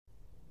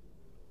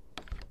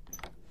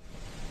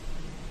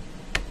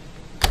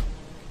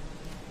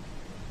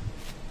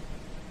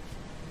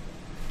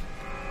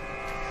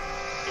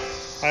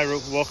Hi,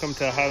 welcome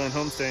to Highland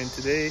Homestead. And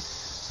today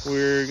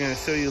we're going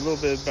to show you a little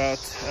bit about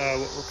what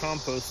we're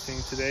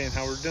composting today and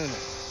how we're doing it.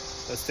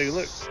 Let's take a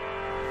look.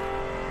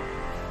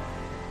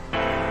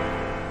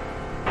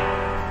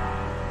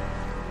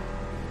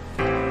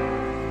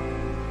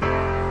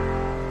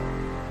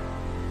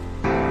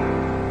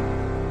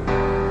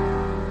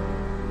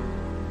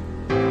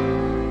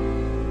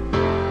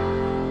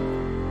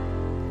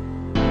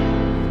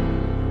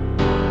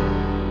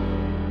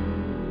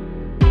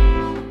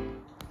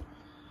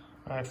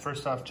 All right,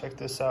 first off, check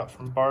this out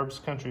from Barb's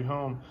Country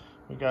Home.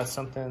 We got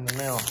something in the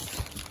mail.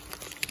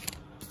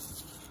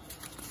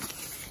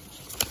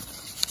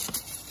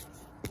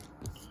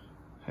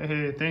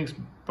 Hey, thanks,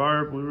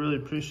 Barb. We really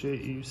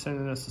appreciate you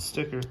sending us a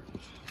sticker.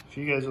 If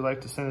you guys would like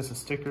to send us a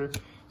sticker,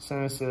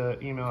 send us an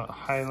email at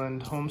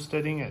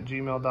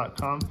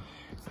highlandhomesteading@gmail.com,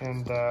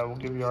 and we'll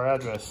give you our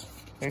address.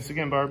 Thanks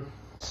again, Barb.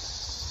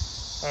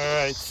 All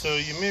right, so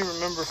you may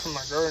remember from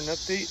our garden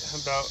update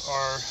about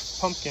our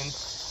pumpkin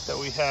that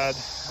we had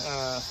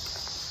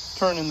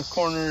turning the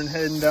corner and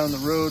heading down the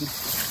road.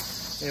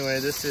 Anyway,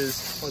 this is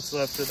what's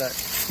left of that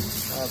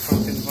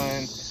pumpkin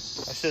vine.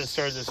 I should have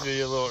started this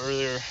video a little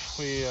earlier.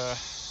 We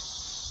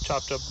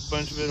chopped up a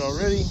bunch of it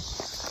already,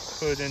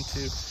 put it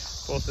into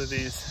both of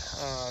these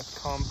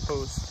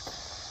compost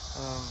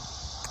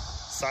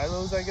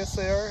silos, I guess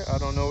they are. I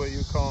don't know what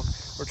you call them.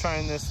 We're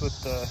trying this with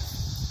the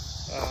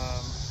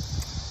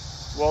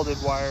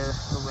welded wire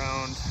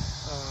around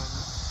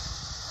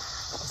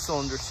a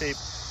cylinder shape.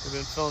 We've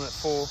been filling it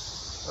full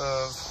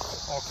of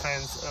all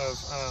kinds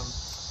of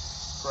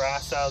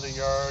grass out of the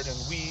yard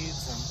and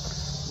weeds and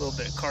a little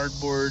bit of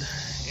cardboard,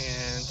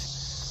 and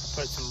I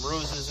put some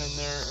roses in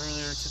there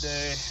earlier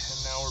today, and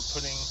now we're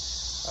putting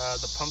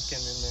the pumpkin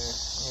in there,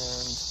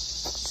 and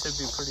it should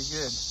be pretty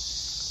good.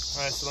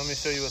 All right, so let me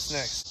show you what's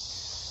next.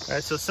 All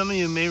right, so some of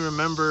you may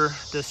remember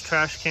this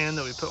trash can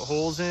that we put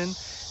holes in,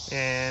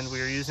 and we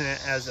were using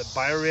it as a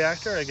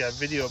bioreactor. I got a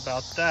video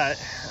about that.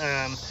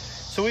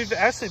 So we've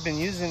actually been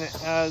using it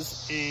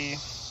as a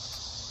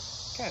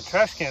kind of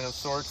trash can of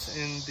sorts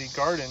in the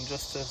garden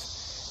just to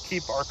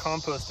keep our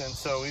compost in.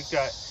 So we've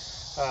got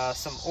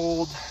some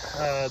old,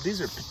 these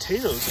are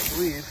potatoes, I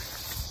believe.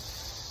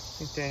 I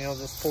think Danielle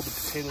just pulled the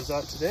potatoes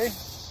out today.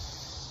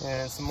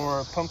 And some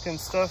more pumpkin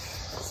stuff.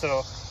 So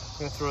I'm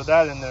gonna throw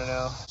that in there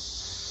now.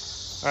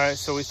 All right,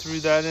 so we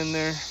threw that in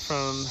there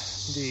from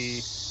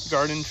the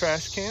garden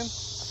trash can.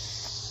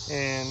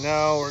 And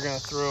now we're gonna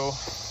throw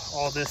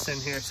all this in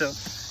here. So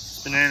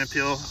banana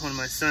peel, one of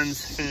my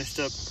sons finished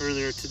up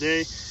earlier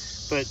today,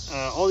 but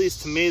all these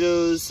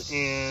tomatoes,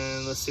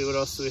 and let's see, what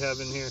else do we have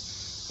in here?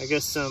 I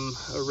guess some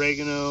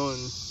oregano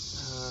and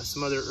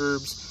some other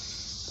herbs.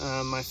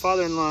 My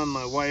father-in-law and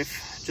my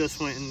wife just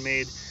went and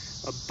made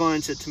a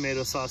bunch of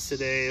tomato sauce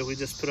today. We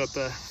just put up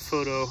a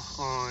photo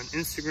on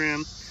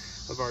Instagram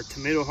of our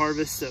tomato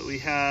harvest that we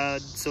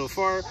had so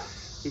far.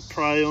 We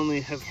probably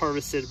only have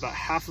harvested about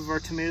half of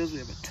our tomatoes. We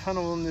have a ton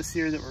of them this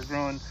year that we're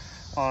growing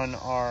on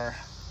our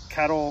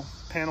cattle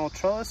panel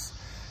trellis,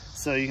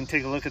 so you can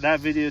take a look at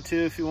that video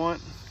too if you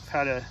want,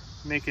 how to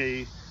make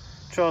a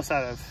trellis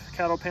out of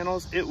cattle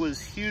panels. It was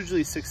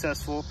hugely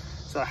successful,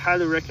 so I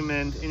highly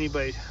recommend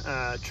anybody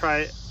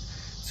try it.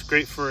 It's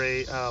great for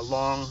a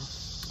long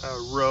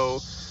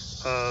row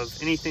of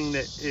anything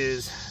that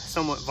is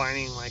somewhat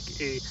vining, like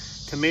a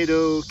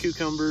tomato,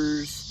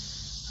 cucumbers,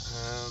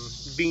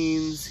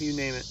 beans, you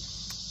name it.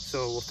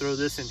 So we'll throw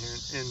this in here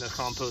in the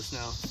compost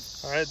now.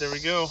 All right, there we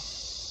go.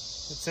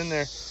 It's in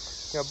there.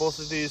 Got both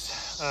of these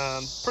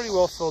pretty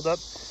well filled up.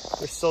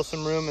 There's still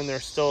some room, and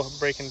they're still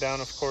breaking down,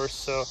 of course,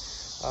 so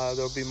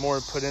there'll be more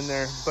put in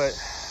there. But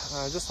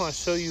I just want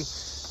to show you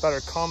about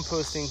our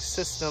composting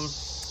system.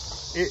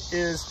 It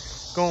is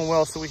going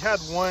well. So we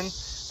had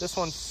this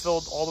one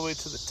filled all the way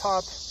to the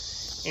top,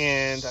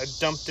 and I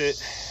dumped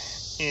it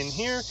in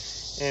here,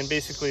 and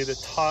basically the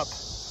top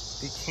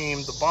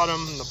became the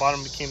bottom, and the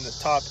bottom became the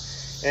top,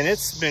 and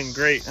it's been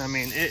great. I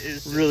mean, it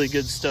is really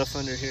good stuff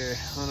under here.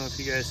 I don't know if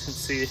you guys can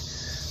see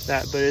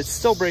that, but it's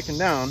still breaking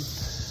down.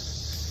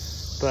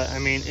 But I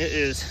mean, it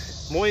is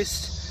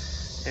moist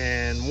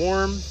and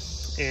warm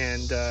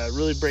and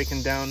really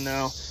breaking down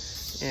now,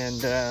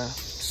 and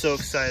so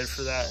excited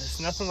for that. It's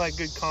nothing like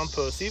good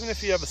compost. Even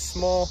if you have a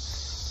small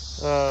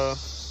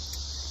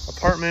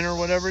apartment or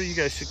whatever, you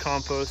guys should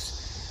compost.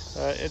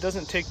 It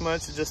doesn't take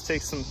much. It just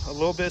takes a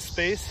little bit of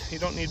space. You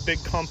don't need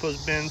big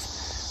compost bins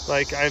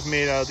like I've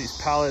made out of these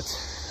pallets.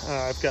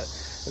 I've got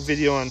a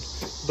video on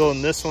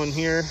building this one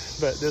here,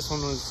 but this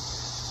one was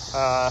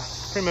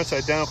pretty much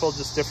identical,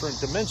 just different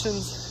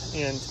dimensions,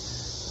 and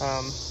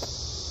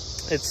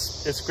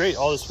it's great.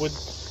 All this wood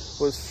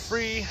was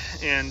free,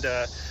 and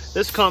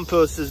this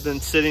compost has been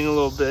sitting a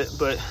little bit,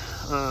 but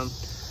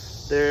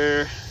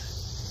there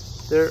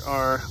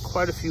are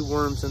quite a few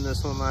worms in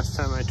this one last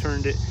time I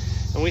turned it,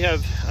 and we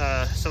have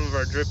some of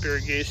our drip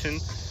irrigation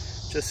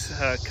just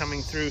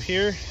coming through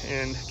here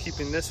and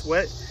keeping this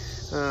wet,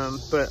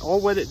 but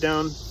I'll wet it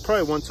down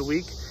probably once a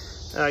week.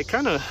 I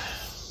kind of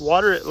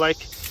water it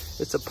like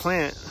it's a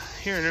plant.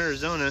 Here in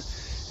Arizona,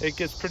 it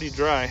gets pretty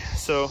dry,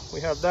 so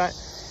we have that.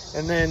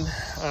 And then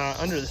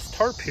under this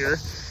tarp here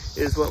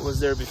is what was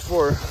there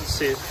before. Let's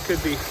see, it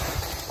could be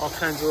all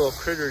kinds of little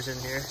critters in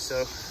here,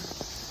 so it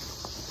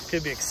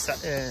could be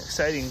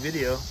exciting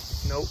video.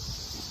 Nope,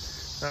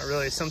 not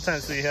really.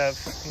 Sometimes we have,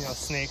 you know,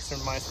 snakes or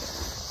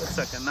mice. Looks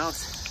like a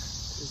mouse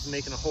is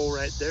making a hole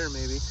right there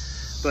maybe.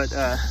 But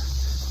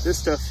this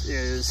stuff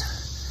is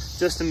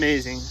just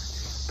amazing.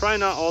 Probably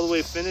not all the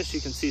way finished.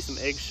 You can see some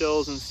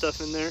eggshells and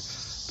stuff in there,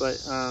 but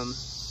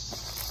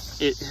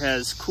it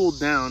has cooled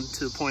down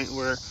to the point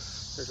where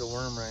there's a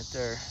worm right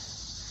there.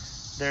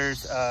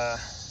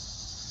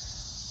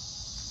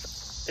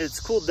 It's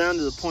cooled down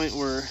to the point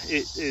where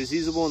it is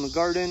usable in the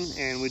garden,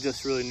 and we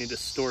just really need to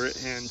store it.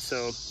 And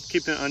so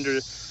keeping it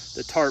under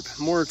the tarp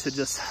more to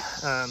just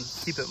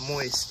keep it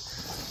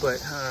moist. But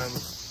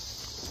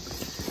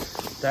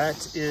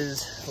that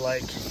is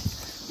like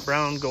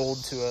brown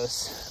gold to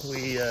us.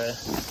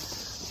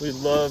 We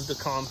love the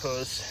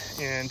compost,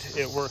 and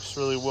it works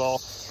really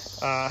well.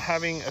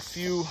 Having a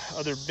few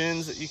other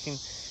bins that you can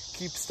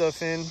keep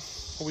stuff in.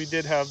 We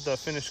did have the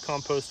finished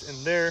compost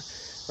in there.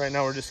 Right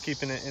now we're just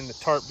keeping it in the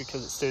tarp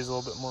because it stays a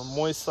little bit more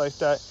moist like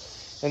that.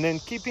 And then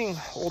keeping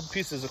old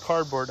pieces of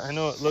cardboard. I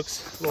know it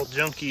looks a little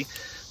junky,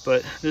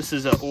 but this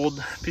is an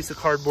old piece of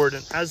cardboard,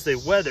 and as they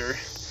weather,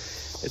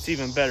 it's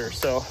even better.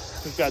 So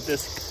we've got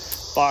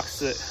this box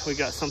that we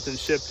got something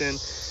shipped in,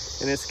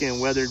 and it's getting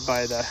weathered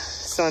by the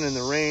sun and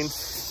the rain.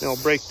 It'll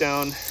break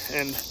down,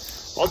 and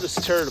I'll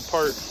just tear it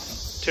apart,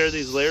 tear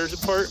these layers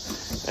apart,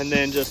 and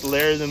then just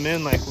layer them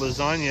in like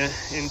lasagna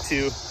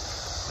into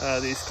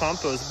these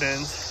compost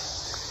bins.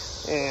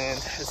 And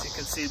as you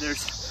can see,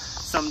 there's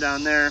some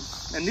down there,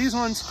 and these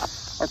ones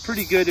are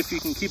pretty good if you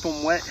can keep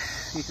them wet.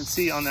 You can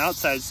see on the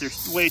outsides they're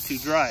way too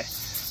dry,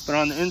 but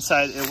on the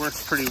inside it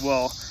works pretty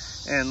well.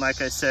 And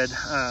like I said,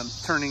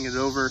 turning it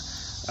over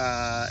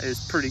is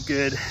pretty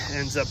good.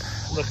 Ends up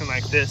looking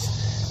like this.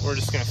 We're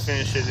just going to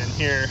finish it in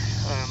here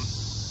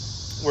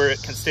where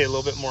it can stay a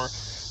little bit more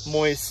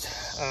moist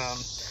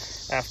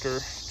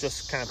after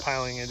just kind of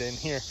piling it in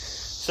here.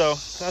 So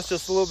that's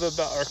just a little bit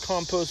about our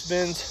compost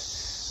bins.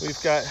 We've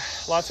got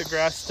lots of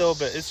grass still,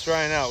 but it's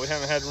drying out. We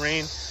haven't had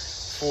rain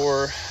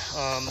for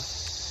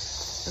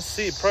let's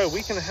see, probably a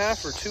week and a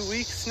half or 2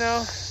 weeks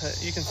now.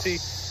 You can see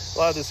a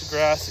lot of this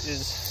grass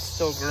is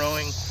still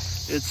growing.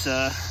 It's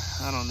I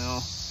don't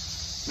know,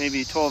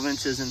 maybe 12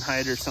 inches in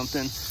height or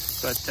something.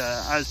 But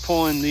I was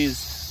pulling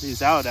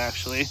these out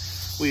actually.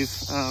 We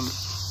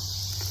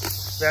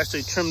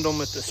actually trimmed them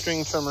with the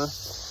string trimmer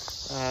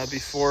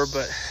before,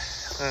 but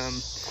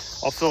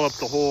I'll fill up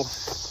the whole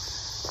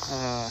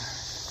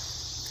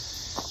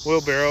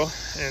wheelbarrow,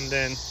 and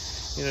then,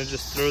 you know,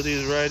 just throw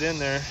these right in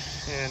there.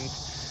 And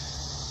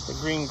the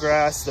green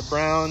grass, the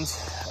browns,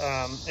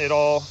 it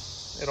all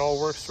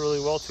works really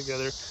well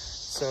together.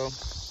 So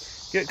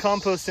get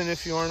composting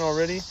if you aren't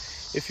already.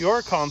 If you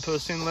are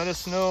composting, let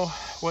us know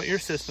what your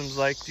system's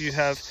like. Do you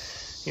have,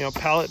 you know,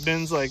 pallet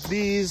bins like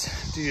these?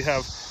 Do you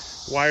have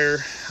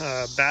wire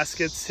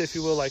baskets, if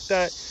you will, like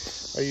that?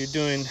 Are you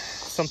doing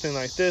something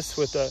like this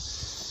with a,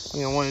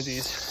 you know, one of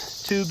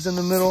these tubes in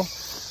the middle?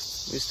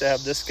 We used to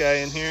have this guy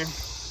in here,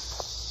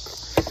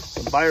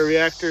 a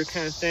bioreactor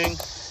kind of thing.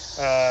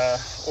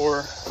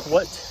 Or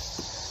what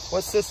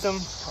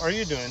system are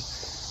you doing?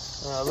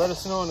 Let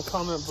us know in the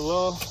comment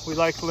below. We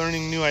like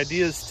learning new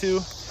ideas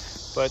too.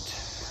 But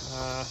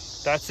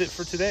that's it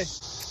for today.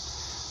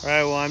 All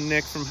right, well, I'm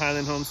Nick from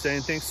Highland Homestead,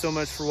 and thanks so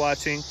much for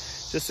watching.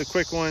 Just a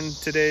quick one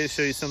today to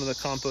show you some of the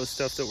compost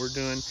stuff that we're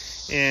doing,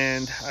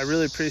 and I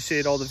really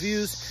appreciate all the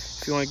views.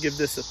 If you want to give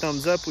this a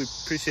thumbs up, we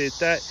appreciate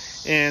that,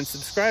 and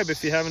subscribe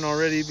if you haven't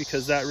already,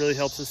 because that really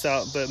helps us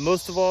out. But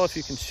most of all, if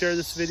you can share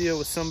this video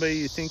with somebody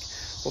you think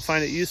will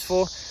find it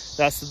useful,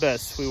 that's the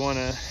best. We want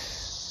to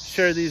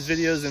share these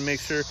videos and make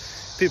sure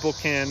people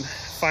can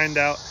find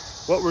out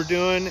what we're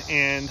doing,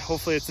 and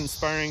hopefully it's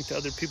inspiring to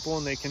other people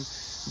and they can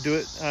do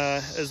it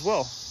as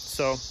well.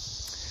 So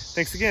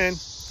thanks again.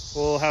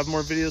 We'll have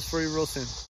more videos for you real soon.